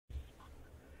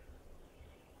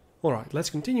Alright, let's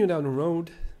continue down the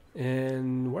road.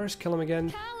 And where's Callum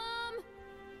again? Callum!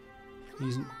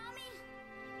 He's...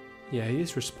 Yeah, he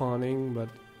is respawning, but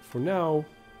for now,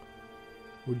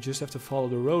 we just have to follow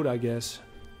the road, I guess.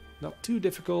 Not too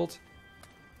difficult.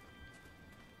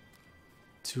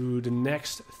 To the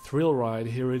next thrill ride.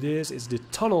 Here it is. It's the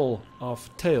Tunnel of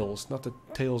Tales, not the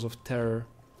Tales of Terror.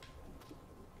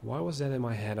 Why was that in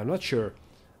my head? I'm not sure.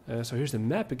 So here's the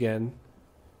map again.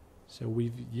 So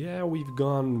we've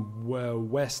gone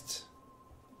west.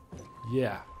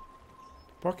 Yeah.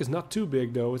 Park is not too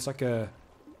big though. It's like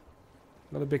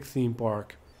not a big theme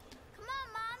park. Come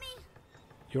on, Mommy.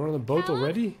 You're on a boat Callum,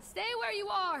 already? Stay where you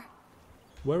are.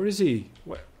 Where is he?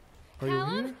 Where? Are you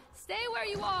Callum, here? stay where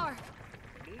you are.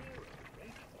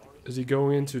 Is he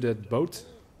going into that boat?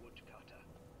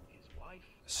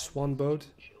 Swan boat?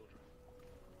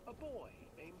 A boy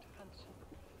named Hansel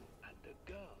and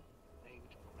a girl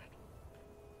named Gretel.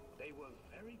 They were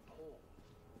very poor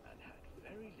and had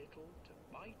very little to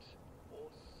bite or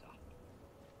sup.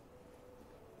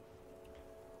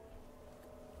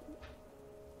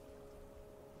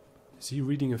 Is he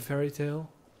reading a fairy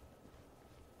tale?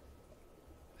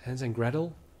 Hans and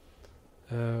Gretel?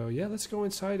 Yeah, let's go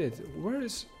inside it.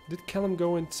 Did Callum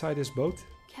go inside his boat?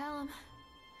 Callum,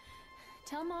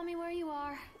 tell Mommy where you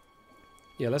are.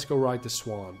 Yeah, let's go ride the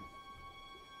swan.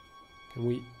 Can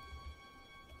we...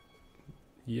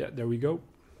 Yeah, there we go.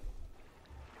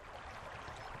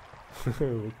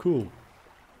 Cool.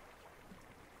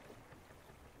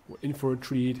 We're in for a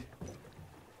treat.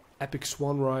 Epic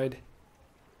swan ride.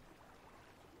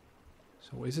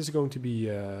 So is this going to be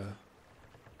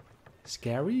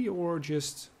scary or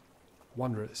just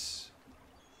wondrous?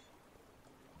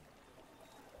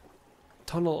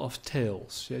 Tunnel of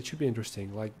Tales. Yeah, it should be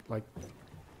interesting. Like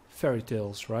fairy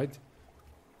tales, right?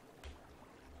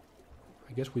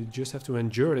 I guess we just have to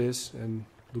endure this and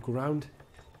look around.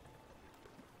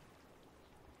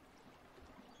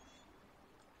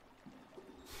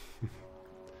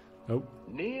 Oh.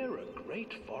 Near a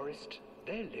great forest,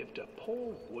 there lived a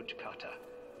poor woodcutter,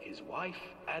 his wife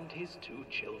and his 2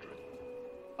 children.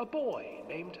 A boy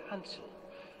named Hansel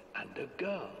and a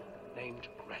girl named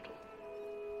Gretel.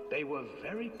 They were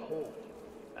very poor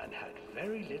and had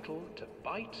very little to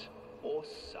bite or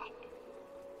sup.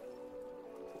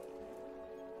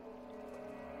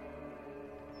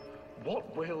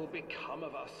 What will become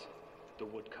of us? The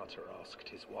woodcutter asked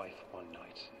his wife one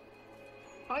night.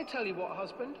 I tell you what,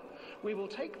 husband, we will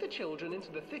take the children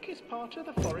into the thickest part of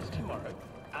the forest tomorrow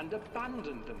and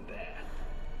abandon them there.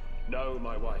 No,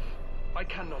 my wife, I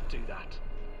cannot do that,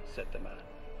 said the man.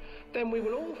 Then we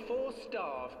will all 4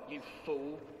 starve, you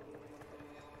fool.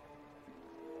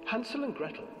 Hansel and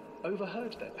Gretel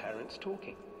overheard their parents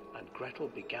talking, and Gretel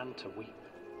began to weep.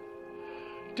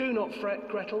 Do not fret,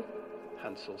 Gretel,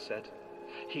 Hansel said.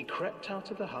 He crept out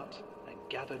of the hut and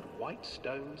gathered white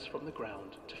stones from the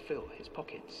ground to fill his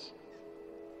pockets.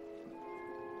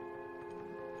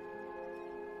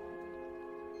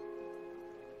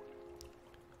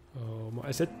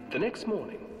 I said... The next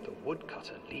morning, the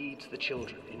woodcutter leads the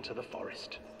children into the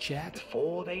forest. Chat.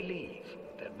 Before they leave,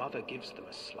 their mother gives them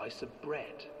a slice of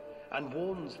bread and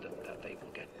warns them that they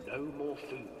will get no more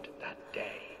food that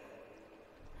day.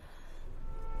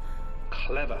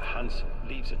 Clever Hansel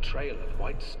leaves a trail of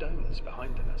white stones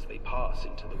behind them as they pass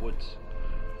into the woods.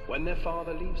 When their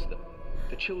father leaves them,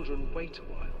 the children wait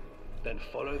a while, then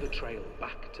follow the trail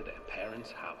back to their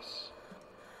parents' house.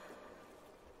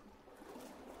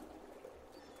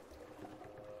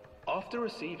 After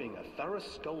receiving a thorough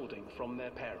scolding from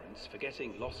their parents for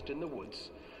getting lost in the woods,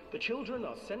 the children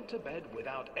are sent to bed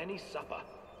without any supper.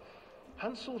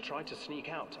 Hansel tried to sneak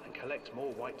out and collect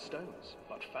more white stones,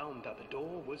 but found that the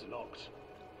door was locked.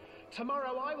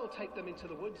 Tomorrow I will take them into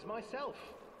the woods myself,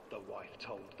 the wife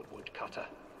told the woodcutter.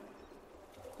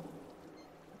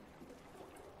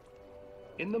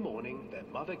 In the morning, their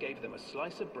mother gave them a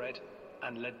slice of bread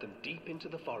and led them deep into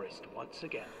the forest once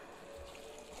again.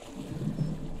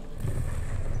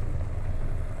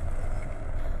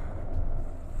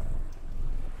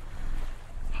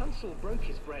 Hansel broke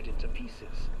his bread into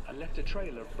pieces and left a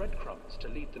trail of breadcrumbs to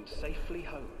lead them safely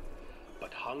home.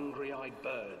 But hungry-eyed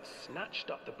birds snatched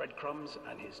up the breadcrumbs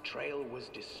and his trail was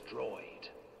destroyed.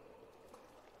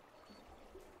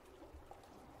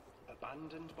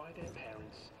 Abandoned by their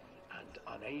parents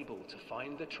and unable to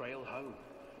find the trail home,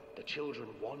 the children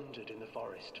wandered in the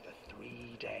forest for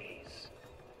 3 days.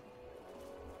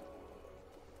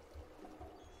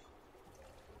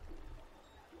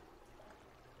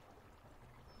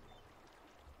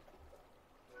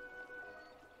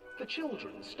 The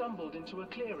children stumbled into a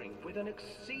clearing with an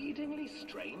exceedingly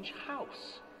strange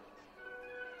house.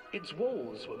 Its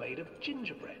walls were made of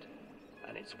gingerbread,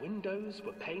 and its windows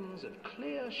were panes of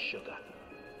clear sugar.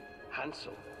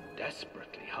 Hansel,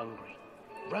 desperately hungry,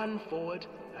 ran forward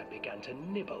and began to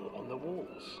nibble on the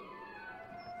walls.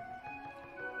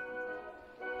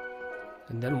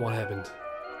 And then what happened?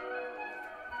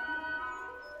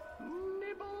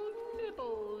 Nibble,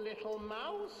 nibble, little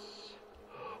mouse.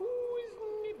 Who is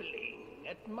nibbling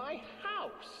at my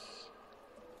house?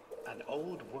 An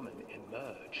old woman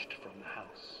emerged from the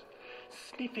house,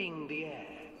 sniffing the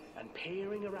air and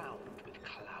peering around with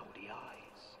cloudy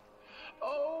eyes.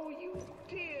 Oh, you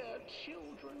dear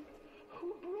children,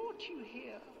 who brought you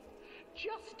here?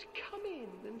 Just come in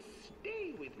and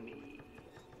stay with me.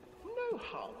 No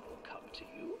harm will come to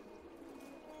you.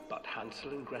 But Hansel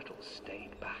and Gretel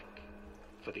stayed back,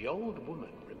 for the old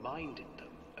woman reminded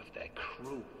them of their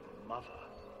cruel mother.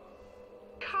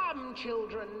 Come,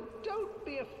 children, don't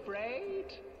be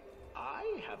afraid.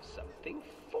 I have something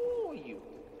for you.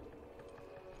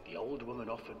 The old woman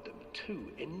offered them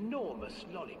 2 enormous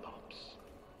lollipops.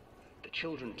 The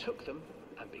children took them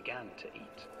and began to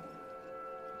eat.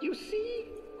 You see,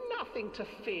 nothing to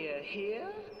fear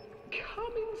here.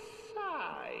 Come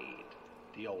inside,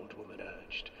 the old woman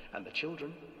urged, and the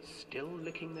children, still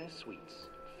licking their sweets,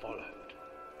 followed.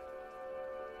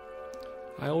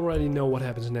 I already know what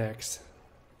happens next.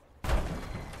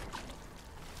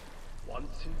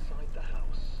 Once inside the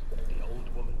house, the old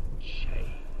woman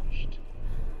changed.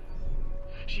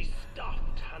 She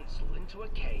stuffed Hansel into a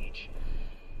cage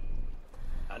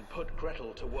and put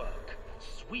Gretel to work,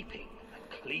 sweeping and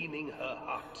cleaning her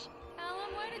hut.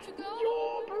 Alan, why did you go?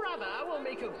 Your brother will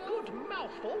make a good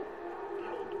mouthful, the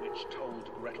old witch told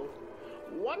Gretel.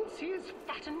 Once he is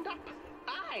fattened up,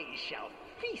 I shall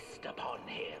feast upon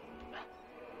him.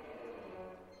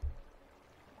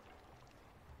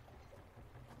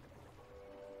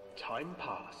 Time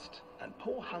passed, and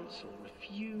poor Hansel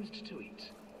refused to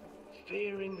eat,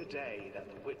 fearing the day that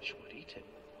the witch would eat him.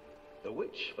 The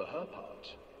witch, for her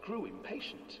part, grew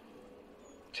impatient.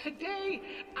 Today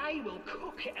I will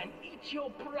cook and eat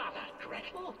your brother,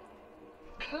 Gretel.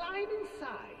 Climb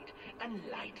inside and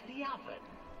light the oven.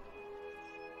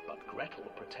 But Gretel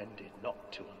pretended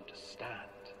not to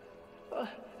understand.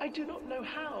 I do not know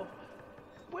how.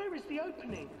 Where is the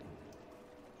opening?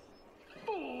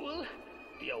 Fool,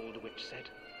 the old witch said.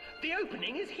 The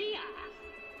opening is here.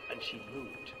 And she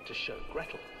moved to show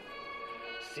Gretel.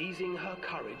 Seizing her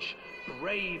courage,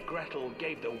 brave Gretel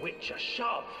gave the witch a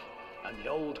shove, and the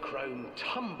old crone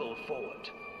tumbled forward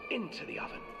into the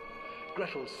oven.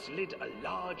 Gretel slid a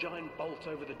large iron bolt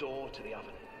over the door to the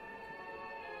oven.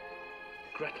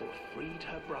 Gretel freed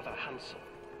her brother Hansel,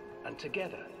 and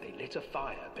together they lit a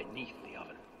fire beneath the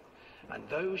oven. And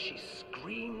though she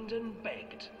screamed and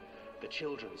begged, the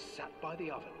children sat by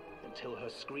the oven until her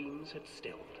screams had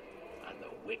stilled, and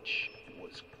the witch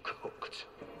was cooked.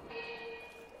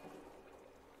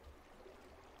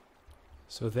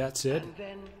 So that's it? And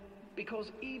then,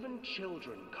 because even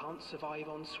children can't survive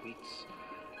on sweets,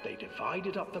 they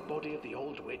divided up the body of the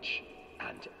old witch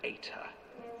and ate her.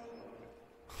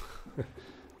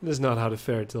 That's not how the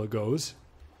fairy tale goes.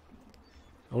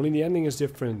 Only the ending is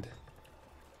different.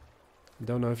 I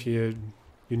don't know if you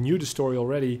knew the story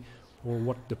already or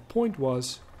what the point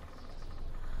was.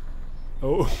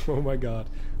 Oh, oh my god.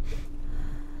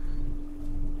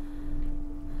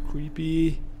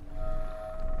 Creepy.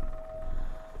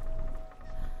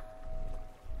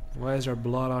 Why is there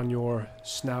blood on your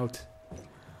snout?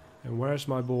 And where's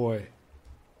my boy?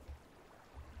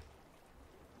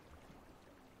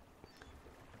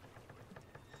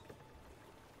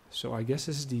 So I guess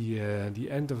this is the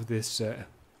end of this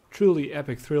truly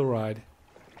epic thrill ride,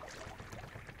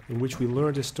 in which we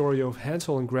learned the story of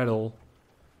Hansel and Gretel.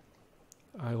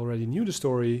 I already knew the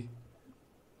story,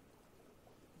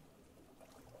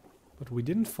 but we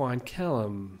didn't find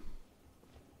Callum.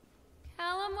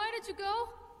 Callum, why did you go?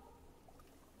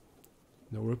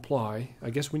 No reply.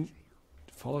 I guess we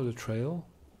follow the trail.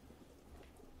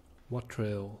 What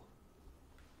trail?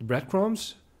 The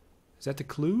breadcrumbs? Is that the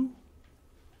clue?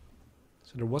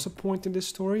 So there was a point in this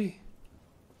story?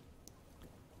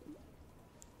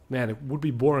 Man, it would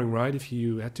be boring, right? If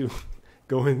you had to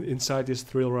go inside this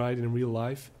thrill ride in real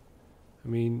life. I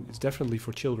mean, it's definitely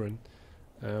for children.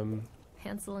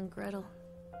 Hansel and Gretel.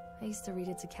 I used to read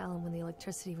it to Callum when the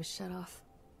electricity was shut off.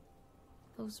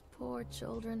 Those poor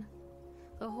children.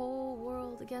 The whole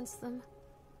world against them.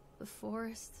 The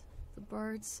forest, the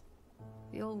birds,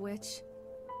 the old witch,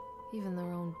 even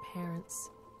their own parents.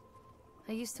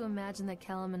 I used to imagine that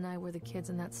Callum and I were the kids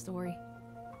in that story.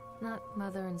 Not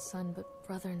mother and son, but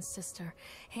brother and sister,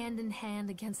 hand in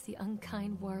hand against the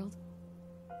unkind world.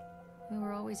 We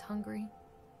were always hungry,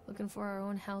 looking for our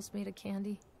own house made of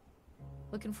candy,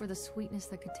 looking for the sweetness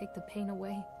that could take the pain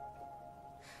away.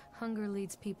 Hunger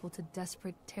leads people to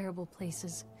desperate, terrible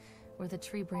places where the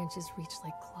tree branches reach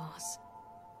like claws.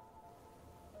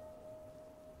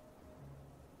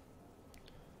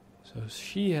 So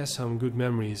she has some good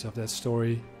memories of that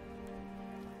story.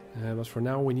 But for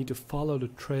now we need to follow the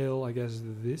trail. I guess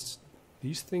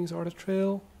these things are the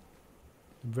trail.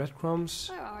 The breadcrumbs.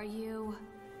 Where are you?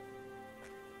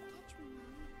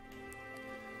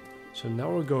 So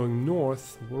now we're going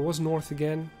north. What was north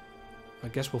again? I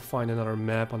guess we'll find another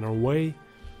map on our way.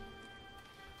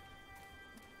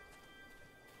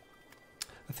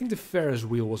 I think the Ferris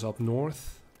wheel was up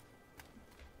north.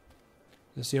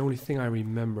 That's the only thing I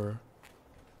remember.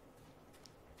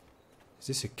 Is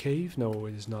this a cave? No,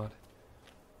 it is not.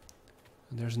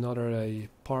 And there's a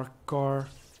parked car.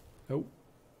 Oh.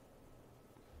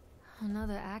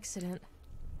 Another accident.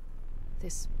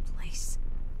 This place.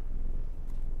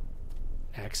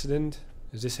 Accident?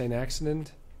 Is this an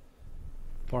accident?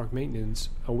 Park maintenance.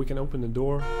 Oh, we can open the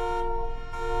door.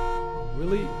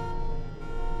 Really?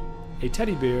 A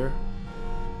teddy bear?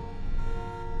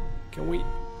 Can we...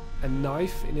 A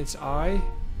knife in its eye?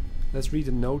 Let's read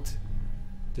the note.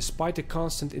 Despite the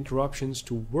constant interruptions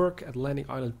to work, Atlantic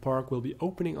Island Park will be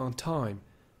opening on time.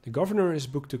 The governor is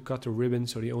booked to cut the ribbon,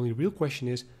 so the only real question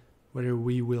is whether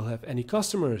we will have any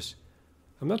customers.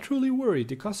 I'm not truly worried.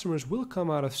 The customers will come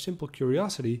out of simple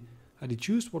curiosity. I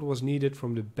deduced what was needed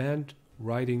from the banned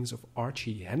writings of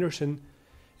Archie Henderson.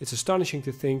 It's astonishing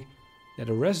to think that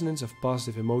the resonance of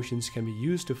positive emotions can be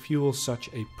used to fuel such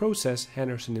a process.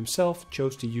 Henderson himself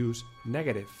chose to use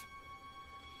negative,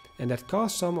 and that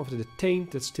caused some of the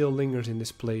taint that still lingers in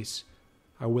this place.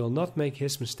 I will not make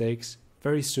his mistakes.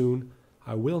 Very soon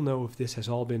I will know if this has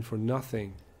all been for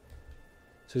nothing.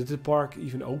 So did the park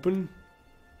even open?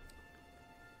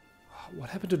 What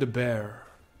happened to the bear?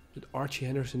 Did Archie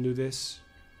Henderson do this?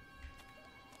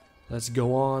 Let's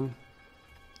go on.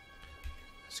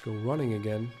 Let's go running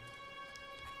again.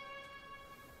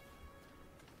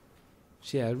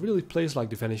 So yeah, it really plays like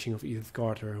The Vanishing of Edith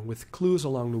Carter, with clues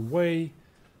along the way.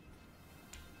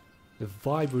 The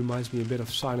vibe reminds me a bit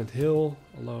of Silent Hill,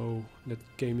 although that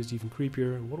game is even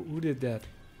creepier. Who did that?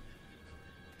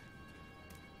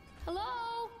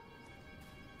 Hello?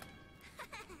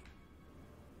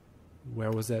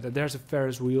 Where was that? There's a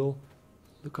Ferris wheel.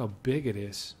 Look how big it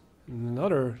is. And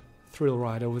another thrill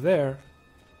ride over there.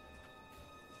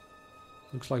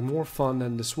 Looks like more fun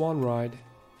than the Swan ride.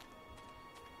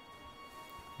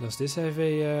 Does this have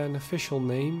an official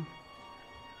name?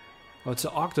 Oh, it's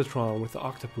an Octotron with the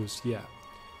octopus, yeah.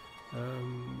 So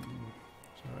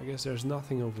I guess there's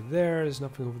nothing over there, there's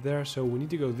nothing over there, so we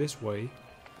need to go this way.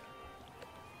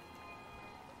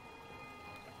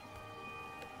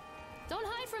 Don't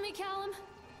hide from me, Callum.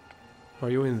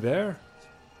 Are you in there?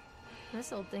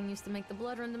 This old thing used to make the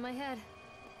blood run to my head.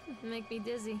 Make me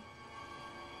dizzy.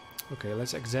 Okay,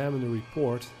 let's examine the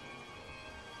report.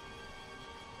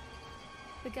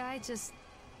 The guy just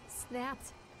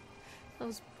snapped.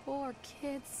 Those poor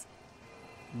kids.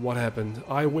 What happened?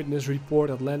 Eyewitness report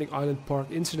Atlantic Island Park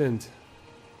incident.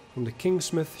 From the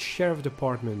Kingsmith Sheriff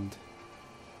Department.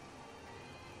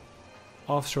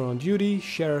 Officer on duty,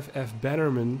 Sheriff F.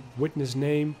 Bannerman. Witness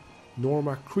name,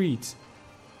 Norma Creed.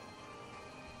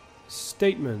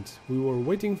 Statement. We were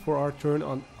waiting for our turn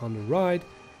on the ride.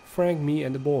 Frank, me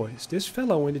and the boys. This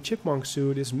fellow in the chipmunk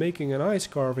suit is making an ice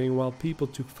carving while people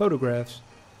took photographs.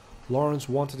 Lawrence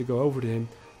wanted to go over to him,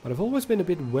 but I've always been a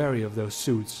bit wary of those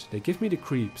suits. They give me the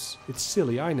creeps. It's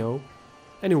silly, I know.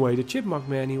 Anyway, the chipmunk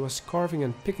man, he was carving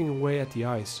and picking away at the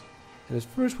ice. And at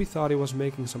first we thought he was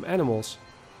making some animals.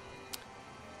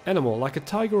 Animal, like a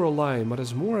tiger or lion, but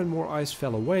as more and more ice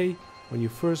fell away, when you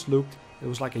first looked, it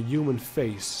was like a human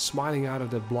face, smiling out of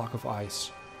that block of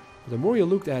ice. But the more you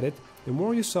looked at it, the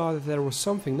more you saw that there was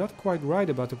something not quite right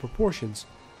about the proportions.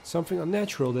 Something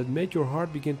unnatural that made your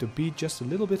heart begin to beat just a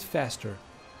little bit faster.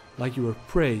 Like you were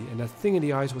prey and that thing in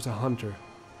the eyes was a hunter.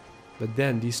 But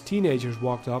then these teenagers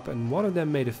walked up and one of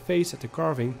them made a face at the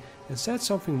carving and said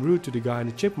something rude to the guy in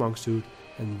the chipmunk suit,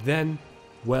 and then,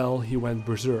 well, he went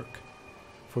berserk.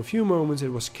 For a few moments it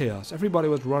was chaos. Everybody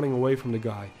was running away from the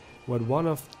guy, who had one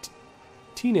of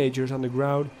teenagers on the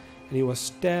ground, and he was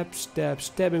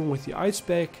stabbing with the ice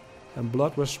pick, and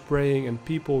blood was spraying and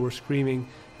people were screaming,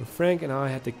 and Frank and I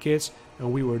had the kids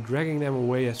and we were dragging them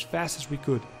away as fast as we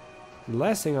could. The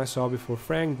last thing I saw before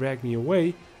Frank dragged me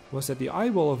away was that the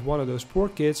eyeball of one of those poor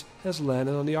kids has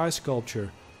landed on the ice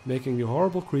sculpture, making the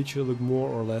horrible creature look more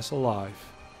or less alive.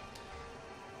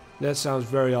 That sounds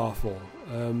very awful.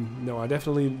 No, I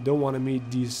definitely don't want to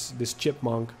meet this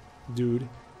chipmunk. dude.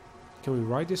 Can we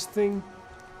ride this thing?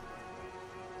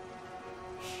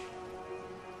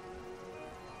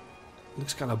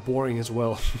 Looks kind of boring as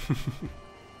well.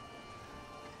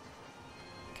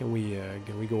 Can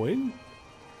we go in?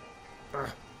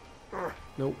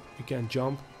 No, you can't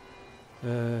jump.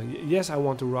 Yes, I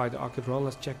want to ride the Octotron.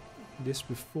 Let's check this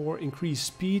before. Increase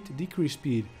speed, decrease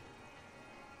speed.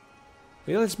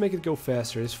 Yeah, let's make it go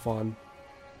faster. It's fun.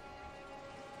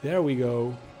 There we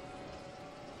go.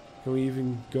 Can we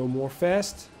even go more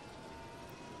fast?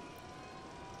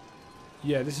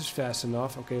 Yeah, this is fast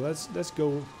enough. Okay, let's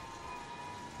go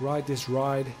ride this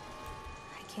ride.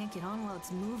 I can't get on while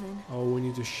it's moving. Oh, we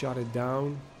need to shut it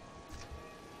down.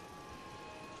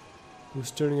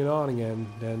 Who's turning it on again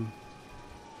then?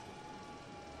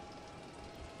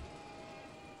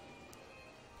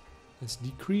 Let's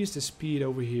decrease the speed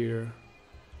over here.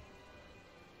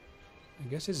 I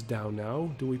guess it's down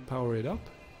now. Do we power it up?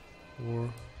 Or...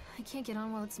 I can't get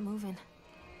on while it's moving.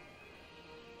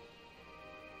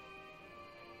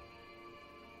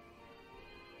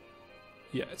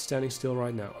 Yeah, it's standing still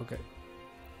right now. Okay.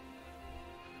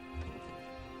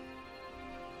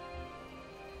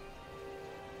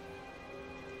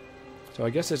 So I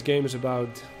guess this game is about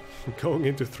going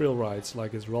into thrill rides,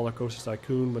 like it's Roller Coaster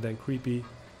Tycoon, but then creepy.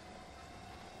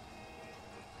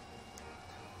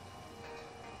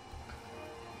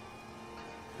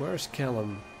 Where's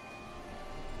Callum?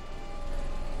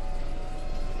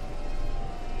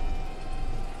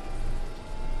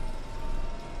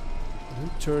 Who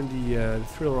turned the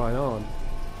thrill ride on?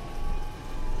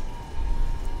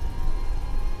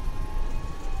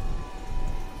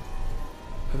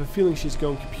 I have a feeling she's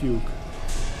going to puke.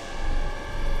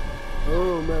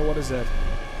 Oh man, what is that?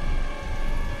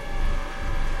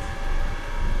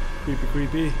 Creepy,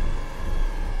 creepy.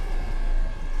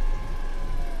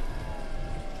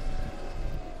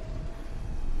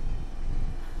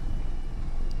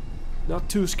 Not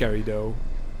too scary though.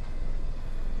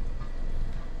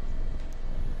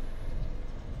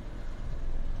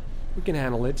 We can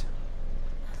handle it.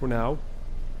 For now.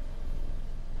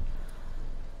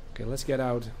 Okay, let's get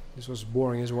out. This was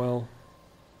boring as well.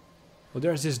 Oh,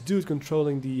 there's this dude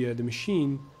controlling the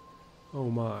machine. Oh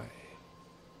my.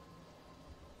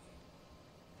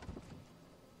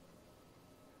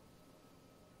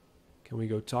 Can we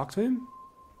go talk to him?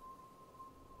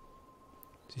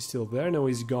 Is he still there? No,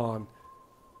 he's gone.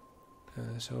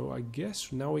 So I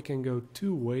guess now we can go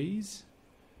two ways.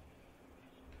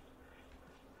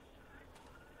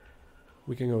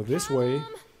 We can go this way.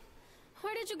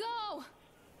 Where did you go?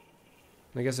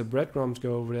 I guess the breadcrumbs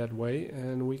go over that way,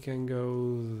 and we can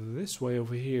go this way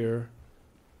over here.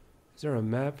 Is there a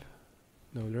map?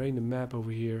 No, there ain't a map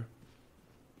over here.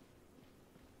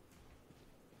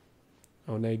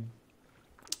 Oh, no.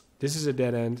 This is a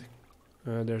dead end.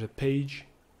 There's a page.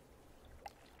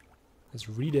 Let's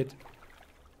read it.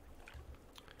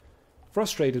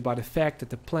 Frustrated by the fact that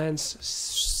the plans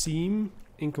seem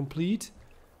incomplete,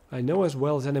 I know as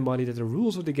well as anybody that the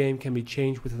rules of the game can be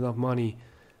changed with enough money.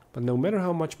 But no matter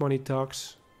how much money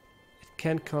talks, it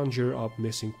can't conjure up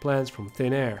missing plans from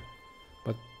thin air.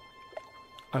 But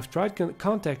I've tried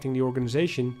contacting the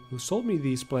organization who sold me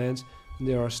these plans, and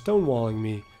they are stonewalling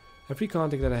me. Every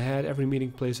contact that I had, every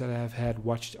meeting place that I have had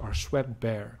watched are swept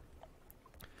bare.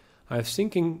 I have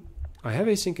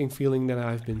a sinking feeling that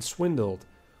I've been swindled.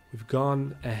 We've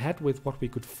gone ahead with what we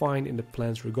could find in the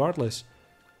plans regardless.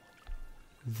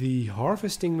 The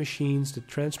harvesting machines, the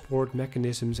transport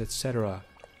mechanisms, etc.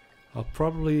 I'll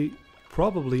probably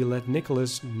let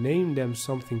Nicholas name them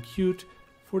something cute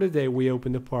for the day we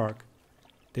open the park.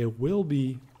 They will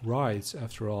be rides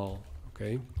after all.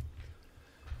 Okay.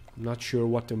 I'm not sure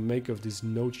what to make of these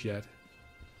notes yet.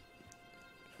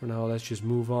 For now, let's just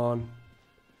move on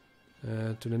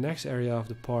to the next area of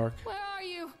the park. Where are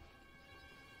you?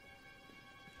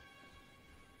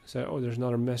 So, oh, there's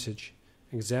another message.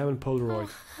 Examine Polaroid.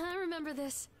 Oh, I remember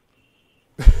this.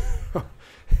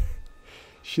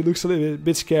 She looks a little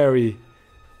bit scary.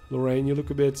 Lorraine, you look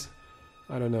a bit...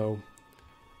 I don't know.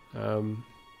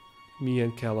 Me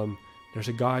and Callum. There's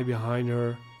a guy behind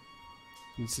her.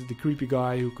 It's the creepy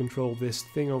guy who controlled this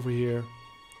thing over here.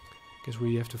 Guess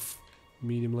we have to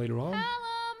meet him later on.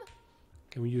 Callum!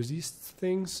 Can we use these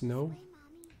things? No.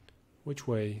 Which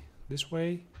way? This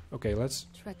way? Okay, let's...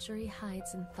 Treachery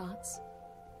hides in thoughts.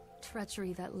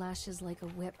 Treachery that lashes like a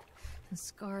whip and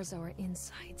scars our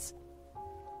insides.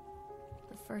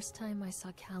 The first time I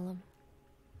saw Callum,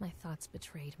 my thoughts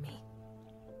betrayed me.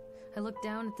 I looked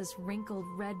down at this wrinkled,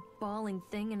 red, bawling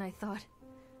thing and I thought,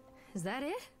 is that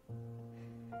it?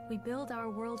 We build our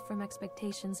world from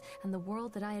expectations, and the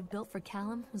world that I had built for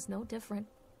Callum was no different.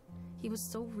 He was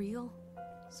so real,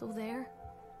 so there,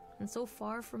 and so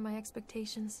far from my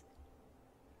expectations.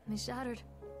 And they shattered,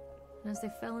 and as they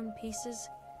fell in pieces,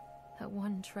 that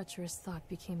one treacherous thought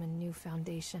became a new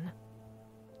foundation.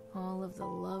 All of the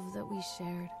love that we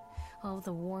shared, all of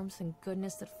the warmth and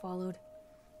goodness that followed,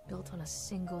 built on a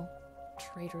single,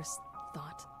 traitorous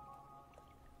thought.